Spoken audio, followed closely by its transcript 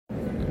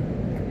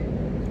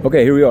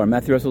Okay, here we are,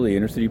 Matthew Russell Lee,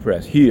 Inner City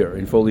Press, here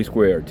in Foley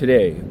Square,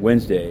 today,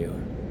 Wednesday,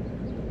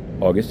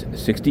 August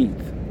 16th,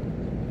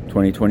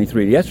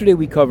 2023. Yesterday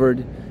we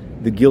covered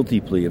the guilty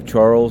plea of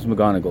Charles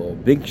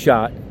McGonigal, big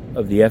shot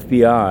of the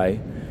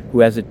FBI,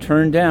 who, as it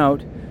turned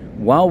out,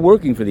 while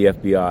working for the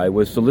FBI,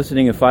 was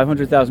soliciting a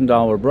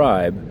 $500,000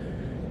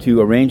 bribe to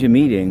arrange a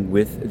meeting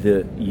with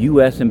the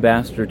U.S.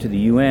 ambassador to the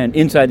UN,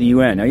 inside the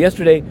UN. Now,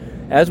 yesterday,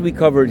 as we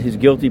covered his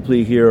guilty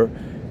plea here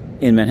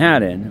in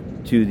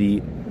Manhattan to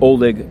the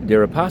Oleg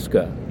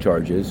Deripaska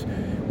charges,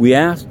 we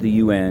asked the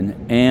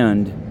UN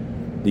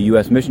and the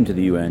U.S. mission to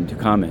the UN to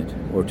comment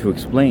or to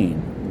explain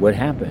what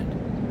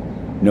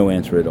happened. No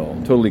answer at all.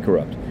 Totally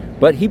corrupt.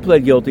 But he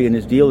pled guilty, and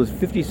his deal is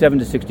 57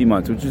 to 60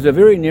 months, which is a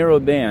very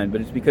narrow band,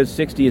 but it's because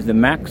 60 is the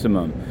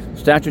maximum,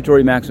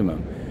 statutory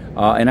maximum.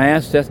 And I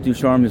asked Seth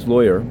Ducharme, his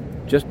lawyer,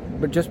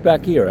 just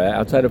back here,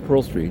 outside of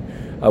Pearl Street,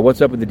 what's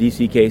up with the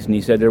D.C. case, and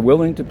he said they're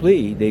willing to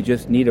plea, they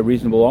just need a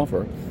reasonable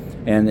offer,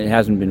 and it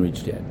hasn't been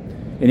reached yet,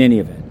 in any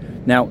event.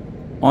 Now,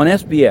 on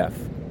SBF,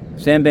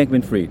 Sam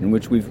Bankman-Fried, in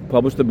which we've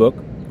published the book,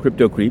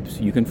 Crypto Creeps,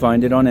 you can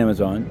find it on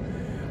Amazon,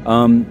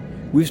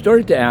 we've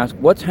started to ask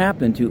what's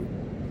happened to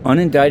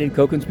unindicted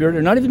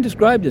co-conspirator, not even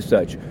described as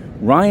such,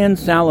 Ryan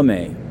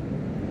Salame.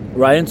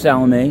 Ryan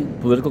Salame,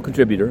 political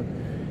contributor,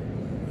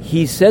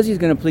 he says he's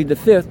going to plead the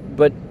fifth,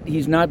 but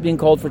he's not being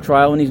called for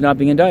trial and he's not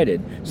being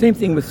indicted. Same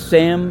thing with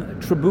Sam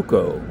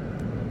Trabucco,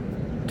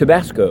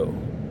 Tabasco.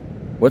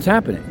 What's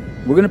happening?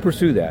 We're going to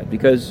pursue that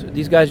because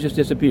these guys just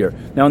disappear.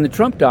 Now, on the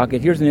Trump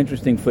docket, here's an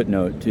interesting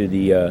footnote to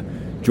the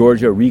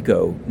Georgia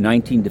RICO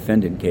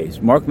 19-defendant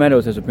case. Mark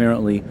Meadows has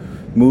apparently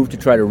moved to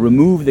try to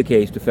remove the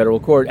case to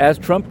federal court, as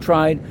Trump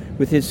tried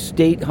with his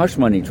state hush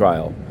money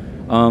trial.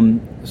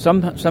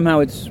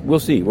 Somehow we'll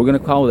see. We're going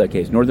to call that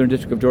case, Northern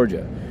District of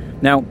Georgia.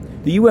 Now,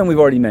 the UN we've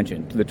already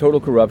mentioned, the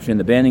total corruption,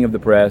 the banning of the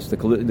press, the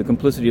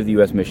complicity of the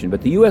U.S. mission.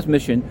 But the U.S.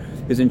 mission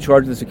is in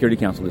charge of the Security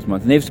Council this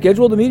month. And they've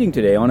scheduled a meeting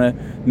today on a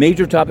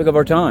major topic of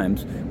our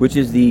times, which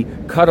is the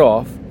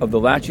cutoff of the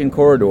Lachin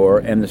corridor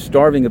and the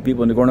starving of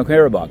people in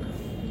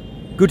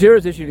Nagorno-Karabakh.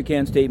 Guterres issued a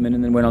canned statement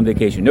and then went on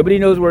vacation. Nobody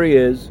knows where he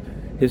is.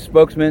 His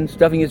spokesman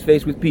stuffing his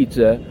face with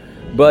pizza.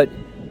 But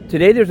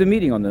today there's a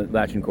meeting on the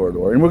Lachin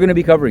corridor, and we're going to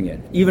be covering it,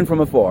 even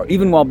from afar,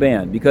 even while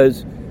banned,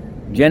 because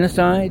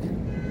genocide,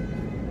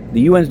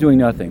 the UN's doing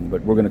nothing,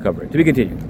 but we're going to cover it. To be continued.